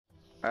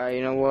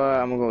You know what?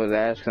 I'm gonna go with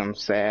that because I'm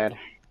sad.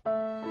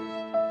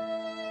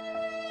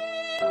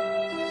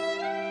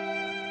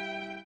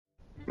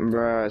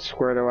 Bruh,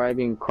 square to I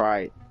being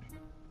quiet.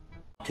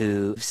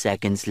 2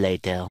 seconds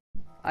later.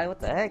 What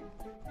the heck?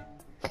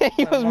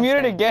 He was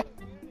muted again.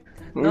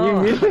 No. You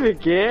muted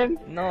again?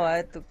 No, I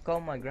had to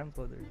call my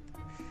grandfather.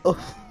 Oh.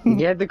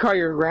 You had to call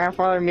your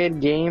grandfather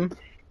mid-game?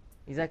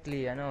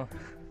 Exactly, I know.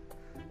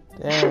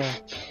 Damn.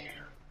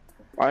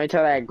 Why don't you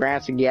tell that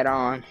Gramps to get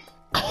on?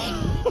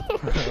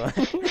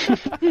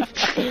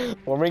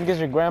 What rank is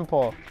your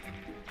grandpa?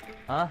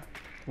 Huh?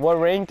 What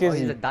rank is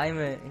he's he? a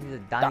diamond. He's a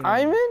diamond.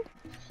 Diamond?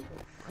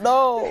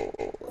 No.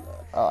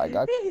 Oh, I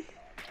got you.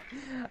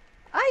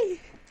 Ay.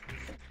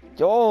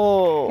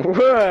 Whoa!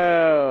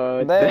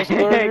 Yo. That's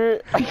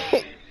squirter.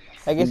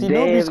 I guess you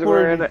do be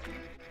squirting.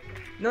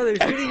 No, they're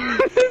shooting me.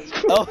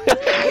 Oh.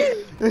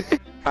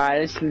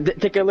 Let's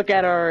take a look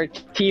at our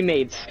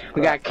teammates.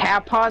 We got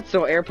cat pots,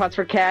 so AirPods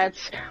for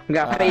cats. We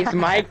got Face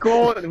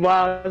Michael.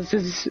 Wow, this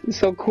is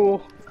so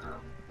cool.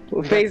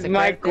 Face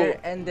Michael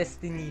and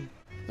Destiny.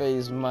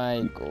 Face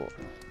Michael.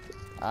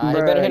 You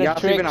better hit a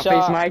trick shot.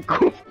 Face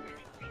Michael.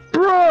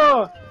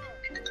 Bro,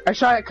 I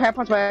shot at cat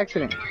pots by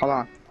accident. Hold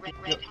on.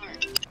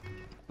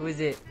 Who is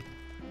it?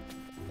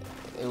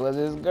 It was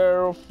his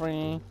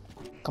girlfriend.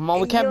 Come on,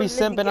 we can't be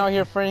simping out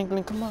here,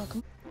 Franklin. Come on, come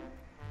on.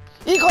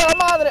 Hijo de la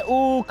madre!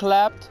 Ooh,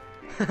 clapped.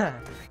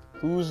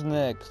 Who's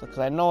next? Because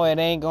I know it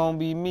ain't gonna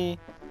be me.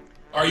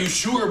 Are you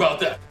sure about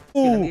that?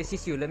 Ooh. Let me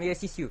assist you. Let me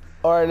assist you.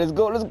 Alright, let's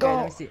go. Let's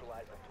go. Okay,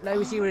 let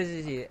me see where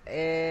is this?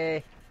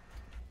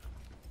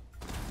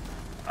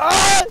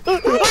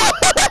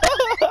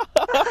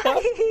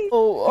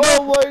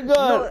 Oh my god.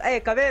 No, hey,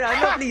 Caveira,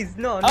 no, please.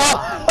 No.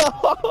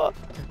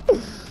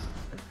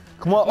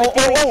 Come on.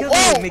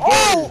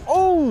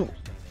 Oh.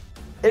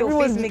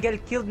 Everyone's Miguel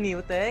killed me.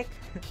 What the heck?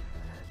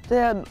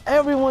 Damn,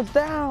 everyone's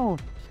down.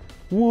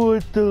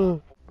 What the?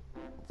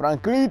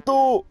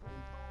 Franklito.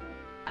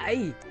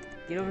 Ay,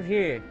 get over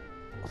here.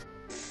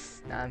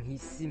 Nah,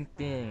 he's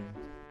simping.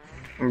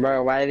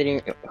 Bro, why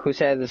didn't who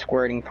said the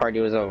squirting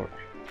party was over?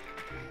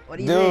 What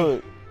do you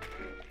think?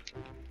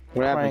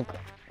 What happened?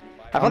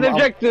 I found the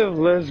objective.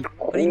 Let's go.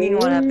 What do you mean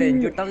what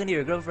happened? You're talking to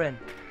your girlfriend.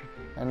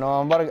 I know.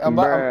 I'm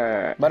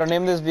about to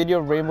name this video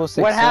Rainbow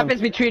Six. What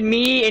happens between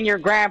me and your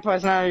grandpa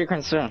is none of your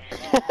concern.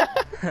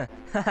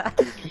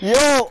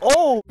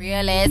 Yo,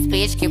 Real ass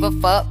bitch, give a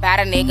fuck about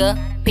a nigga.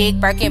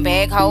 Big Birkin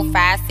bag, hold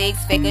 5-6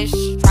 figures.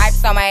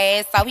 Stripes on my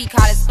ass, so he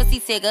call his pussy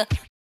tigger.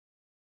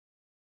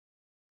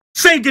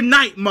 Say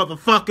goodnight,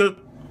 motherfucker.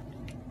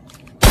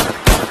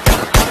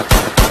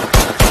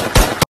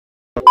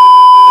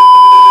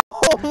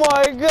 Oh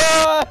my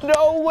god,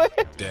 no way.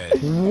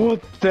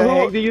 What the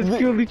heck? They just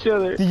killed each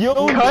other.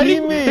 Yo,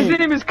 Cutting? His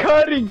name is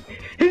Cutting.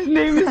 His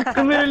name is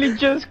literally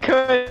just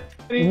Cutting.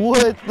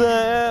 What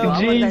the hell?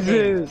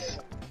 Jesus.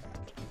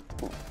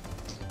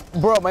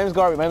 Bro, my name's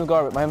Garbage.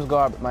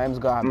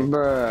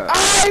 Bruh.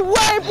 Ay,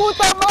 wey,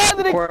 puta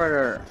madre.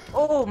 Quarter.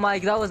 Oh my,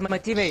 that was my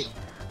teammate.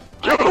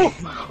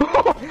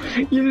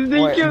 You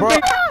think you're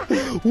What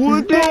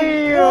the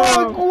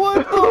fuck?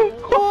 What the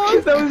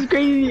fuck? That was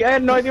crazy. I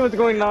had no idea what's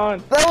going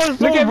on. That was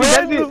so Look at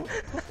random. me.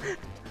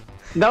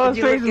 That was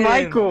Face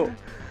Michael.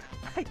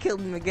 I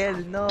killed Miguel.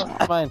 No.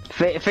 Fine.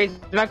 Face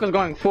Michael's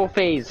going full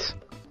phase.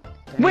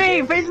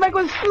 Wait, Face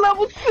Michael's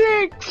level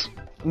 6.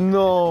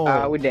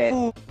 No. We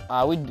dead.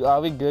 Are we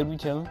good? We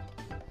chilling?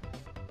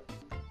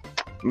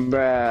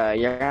 Bruh,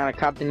 you're gonna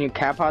cop the new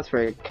cat pots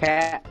for a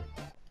cat.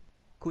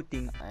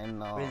 Cooting. I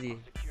know. Where is he?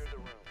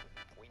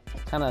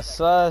 Kinda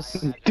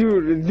sus.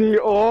 Dude, they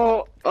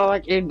all are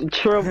like in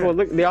trouble.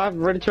 Look, they all have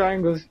red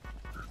triangles.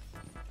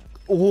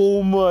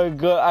 Oh my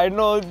god, I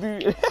know,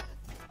 dude.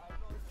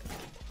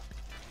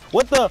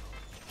 What the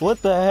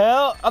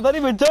hell? I'm not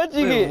even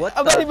touching it.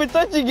 I'm not even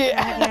touching it.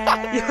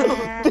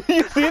 Did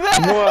you see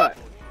that?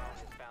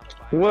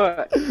 What?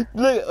 Look,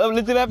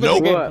 let's see that happen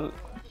again.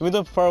 With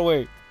the far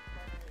away.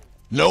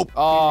 Nope.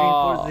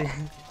 Oh.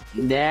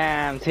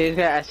 Damn,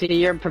 I see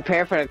you're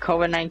prepared for the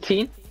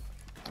COVID-19.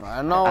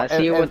 I know. I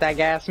see you with that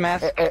gas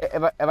mask.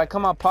 If I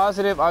come out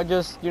positive, I'll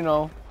just,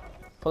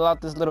 pull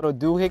out this little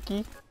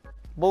doohickey.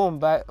 Boom,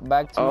 back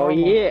to normal.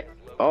 Yeah.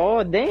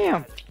 Oh,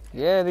 damn.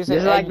 Yeah, they say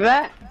just like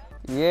that?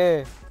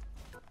 Yeah.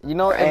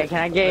 Hey,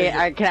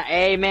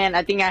 hey, man,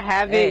 I think I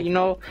have it.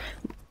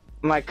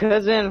 My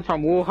cousin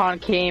from Wuhan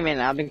came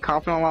and I've been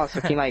coughing a lot, so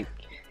can you,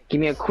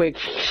 give me a quick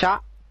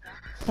shot?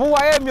 Fool,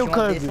 I am your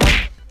cousin.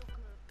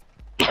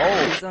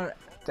 Oh,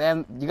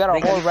 damn, you got a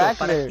whole rack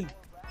there.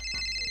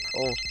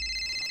 Oh.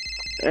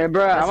 Hey,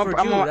 bro,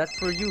 That's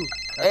for you.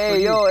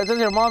 Hey, yo, it says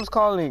your mom's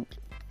calling.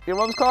 Your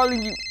mom's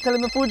calling you. Tell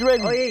him the food's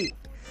ready. Oh, hey.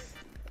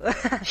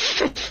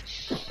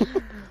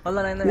 Hold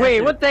on,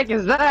 wait, what the heck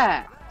is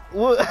that?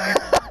 What?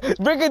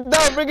 Break it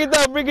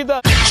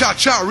down.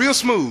 Cha-cha, real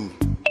smooth.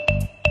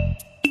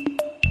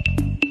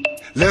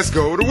 Let's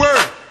go to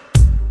work.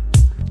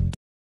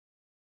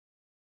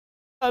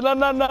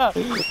 No.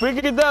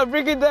 Break it down,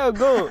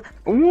 go.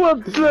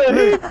 What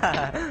the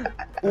heck?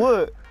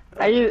 What?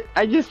 I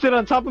just stood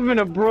on top of it and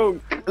it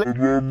broke.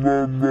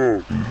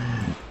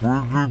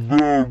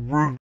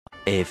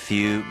 A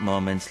few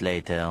moments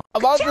later.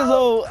 About this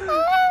whole.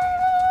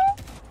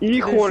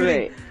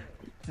 Híjole.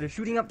 They're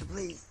shooting up the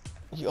place.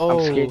 Yo.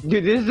 I'm scared.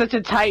 Dude, this is such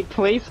a tight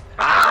place.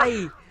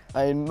 Ay!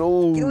 I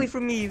know. Get away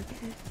from me!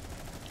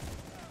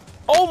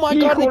 Oh my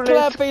god, they Híjole.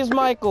 clap face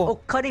Michael. Oh,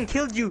 cutting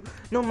killed you!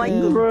 No,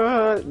 Michael!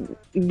 Bruh.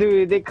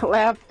 Dude, they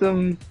clapped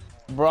them.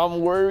 Bro,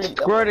 I'm worried.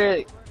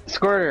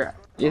 Squirter.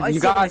 You, I you see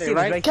got my it, savings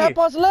right? right here.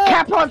 Capos left.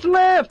 Capot's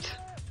left!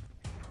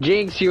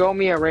 Jinx, you owe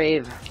me a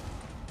raise.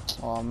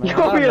 Oh man. You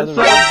owe me a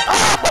Another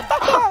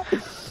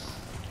raise. sub.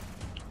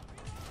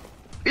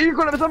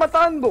 Híjole, me está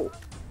matando.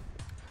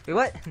 Wait,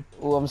 what?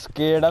 Oh, I'm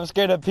scared. I'm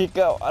scared to peek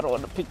out. I don't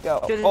want to peek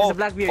out. There's Oh, a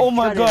Blackbeard. oh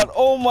my Shot god. him.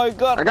 Oh my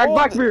god. I got oh,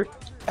 Blackbeard.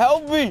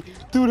 Help me.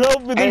 Dude,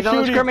 help me. Hey, They're don't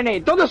shooting.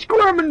 discriminate. Don't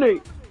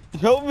discriminate.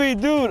 Help me,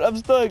 dude. I'm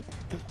stuck.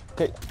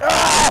 Okay.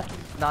 Ah!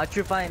 Nah,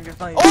 you're fine, you're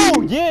fine.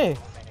 Oh, yeah.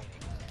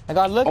 I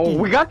got lucky. Oh,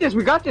 we got this.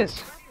 We got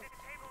this.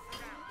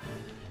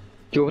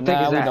 Dude, what the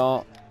heck Nah, is we that?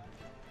 don't.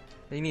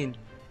 What do you mean?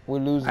 We're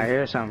losing. I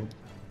hear something.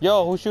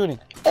 Yo, who's shooting?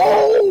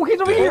 Oh, he's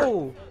over here.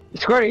 Oh!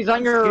 Squirter, he's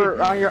on your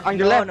No, left. no. On your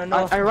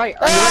right. On your right.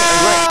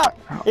 Ah!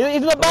 He's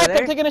in the back. there?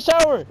 I'm taking a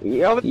shower.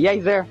 Yeah,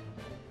 he's there.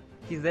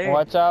 He's there.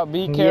 Watch out.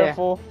 Be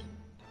careful.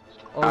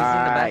 Oh, he's in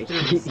the bathroom.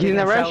 He's in taking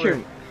the a shower.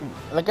 restroom.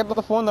 Look at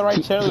the phone, the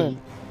right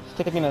chilling. He's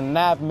taking a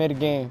nap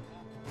mid-game.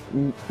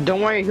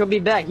 Don't worry, he'll be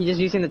back. He's just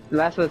using the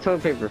last of the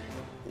toilet paper.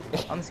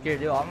 I'm scared,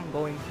 yo. I'm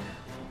going.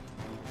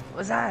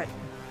 What's that?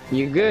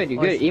 You good? You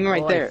Oh, good? Even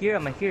right I there. hear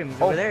him. I hear him.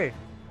 He's Oh. over there.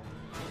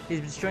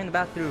 He's destroying the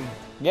bathroom.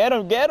 Get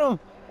him, get him.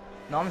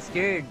 No, I'm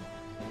scared.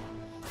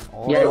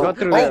 Oh. Yeah, go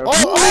through Oh, there.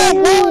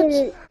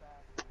 oh,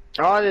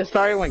 Oh, this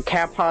started when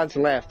Cat Pods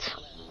left.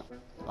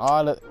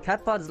 oh, the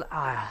Cat pods.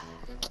 Ah,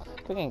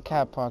 freaking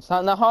cat pots.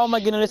 Now, how am I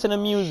gonna listen to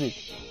music?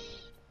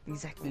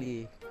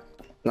 exactly.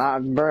 Nah,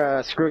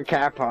 bruh, screw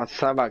Cat Pods.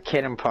 How about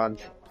Kitten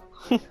Pods?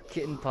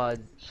 Kitten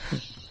pods.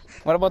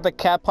 What about the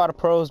cat pot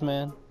pros,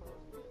 man?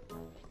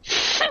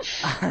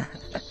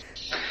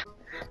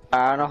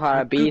 I don't know how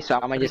to be, so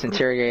I'm gonna just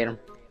interrogate him.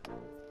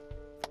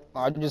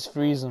 I'll just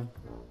freeze them.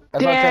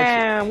 That's what I text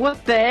Damn,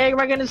 what the heck?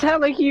 My goodness,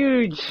 hella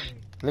huge. you.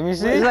 Let me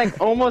see. It's like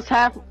almost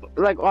half,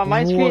 like on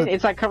my screen, What?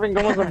 it's like covering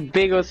almost a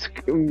big of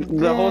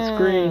the whole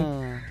screen.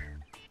 Damn.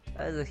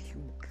 That is a huge.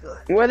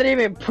 Why did they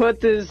even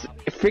put this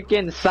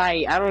freaking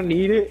site? I don't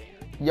need it.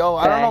 Yo,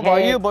 I don't know about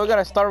heck? you, but we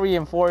gotta start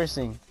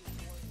reinforcing.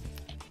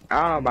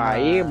 I don't know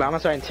about you, but I'm gonna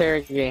start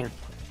interrogating.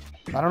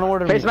 I don't know where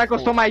to. Face Michael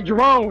stole my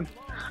drone.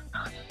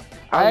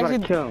 I was gonna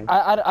actually, kill him.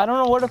 I don't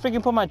know where to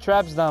freaking put my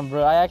traps down,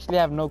 bro. I actually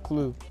have no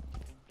clue.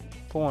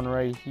 Put one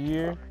right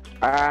here.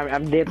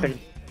 I'm dipping.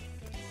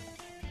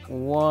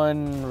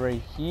 One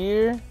right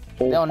here.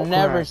 Oh, They'll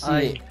never crap.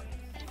 see it.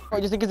 Oh,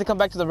 just in case they come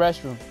back to the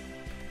restroom.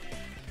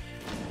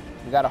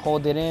 We gotta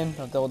hold it in,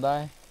 or they'll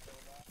die.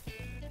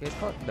 It's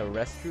called the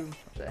restroom.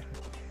 What the heck?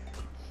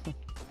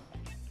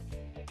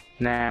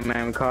 Nah,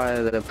 man, we call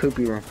it the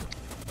poopy room.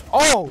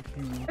 Oh!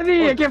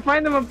 Hey, I can't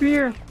find them up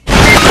here.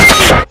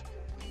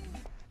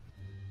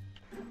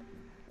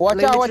 Watch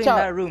Play out, literally watch in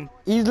that out. room.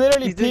 He's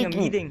literally He's doing a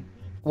peeking. meeting.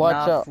 Watch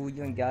nah, out. Fool,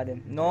 you ain't got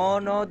him. No,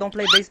 no, don't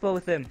play baseball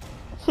with him.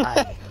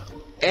 I,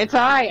 It's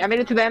alright. I made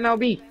it to the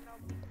MLB.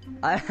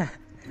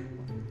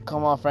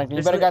 Come on, Franklin.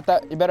 You Just better got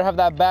that. You better have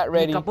that bat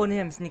ready. Sneak up on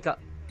him, sneak up.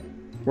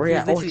 Where He you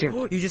was at? Oh,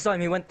 literally- shit. you just saw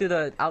him. He went through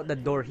the out the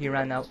door. He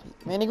ran out.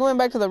 Man, he going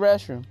back to the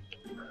restroom.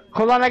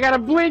 Hold on, I gotta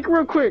blink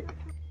real quick.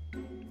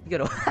 You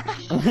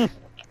gotta.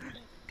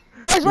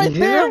 It's right You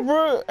there, hear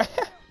bro.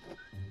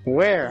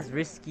 Where? It's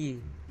risky.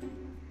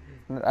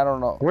 I don't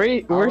know.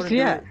 Where's wouldn't he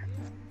do at? it.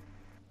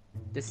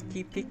 Just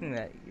keep picking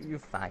that. You're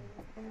fine.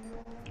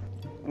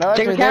 No, that's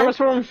Take the right there. cameras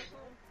from him.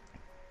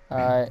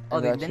 Alright, Oh, I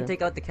they got didn't you.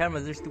 take out the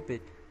cameras. They're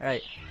stupid. All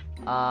right.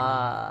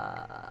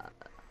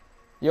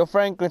 Yo,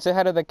 Franklin, say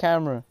hi to the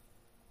camera.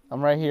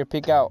 I'm right here.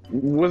 Peek out.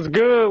 What's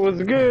good?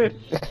 What's good?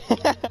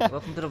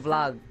 Welcome to the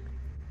vlog.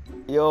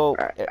 Yo.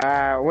 We're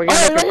Oh, gonna make a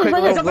he's quick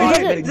right little here,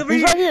 vlog. He's over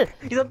He's here. right here.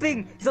 He's a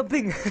ping. He's a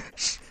ping.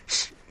 Shh,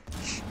 shh.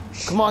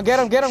 Come on, get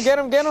him, get him, get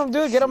him, get him,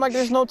 dude. Get him like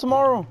there's no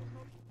tomorrow.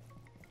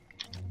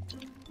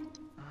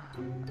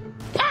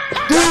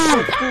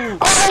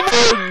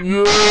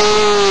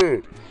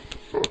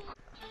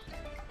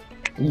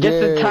 Just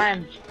the Yeah.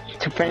 time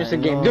to finish the I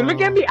game. Dude,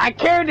 look at me. I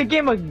carried the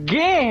game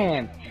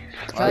again.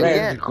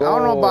 Again. Let's I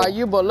don't know go. about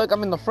you, but look,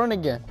 I'm in the front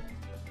again.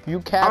 You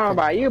I don't know capping.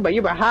 about you, but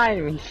you're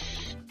behind me.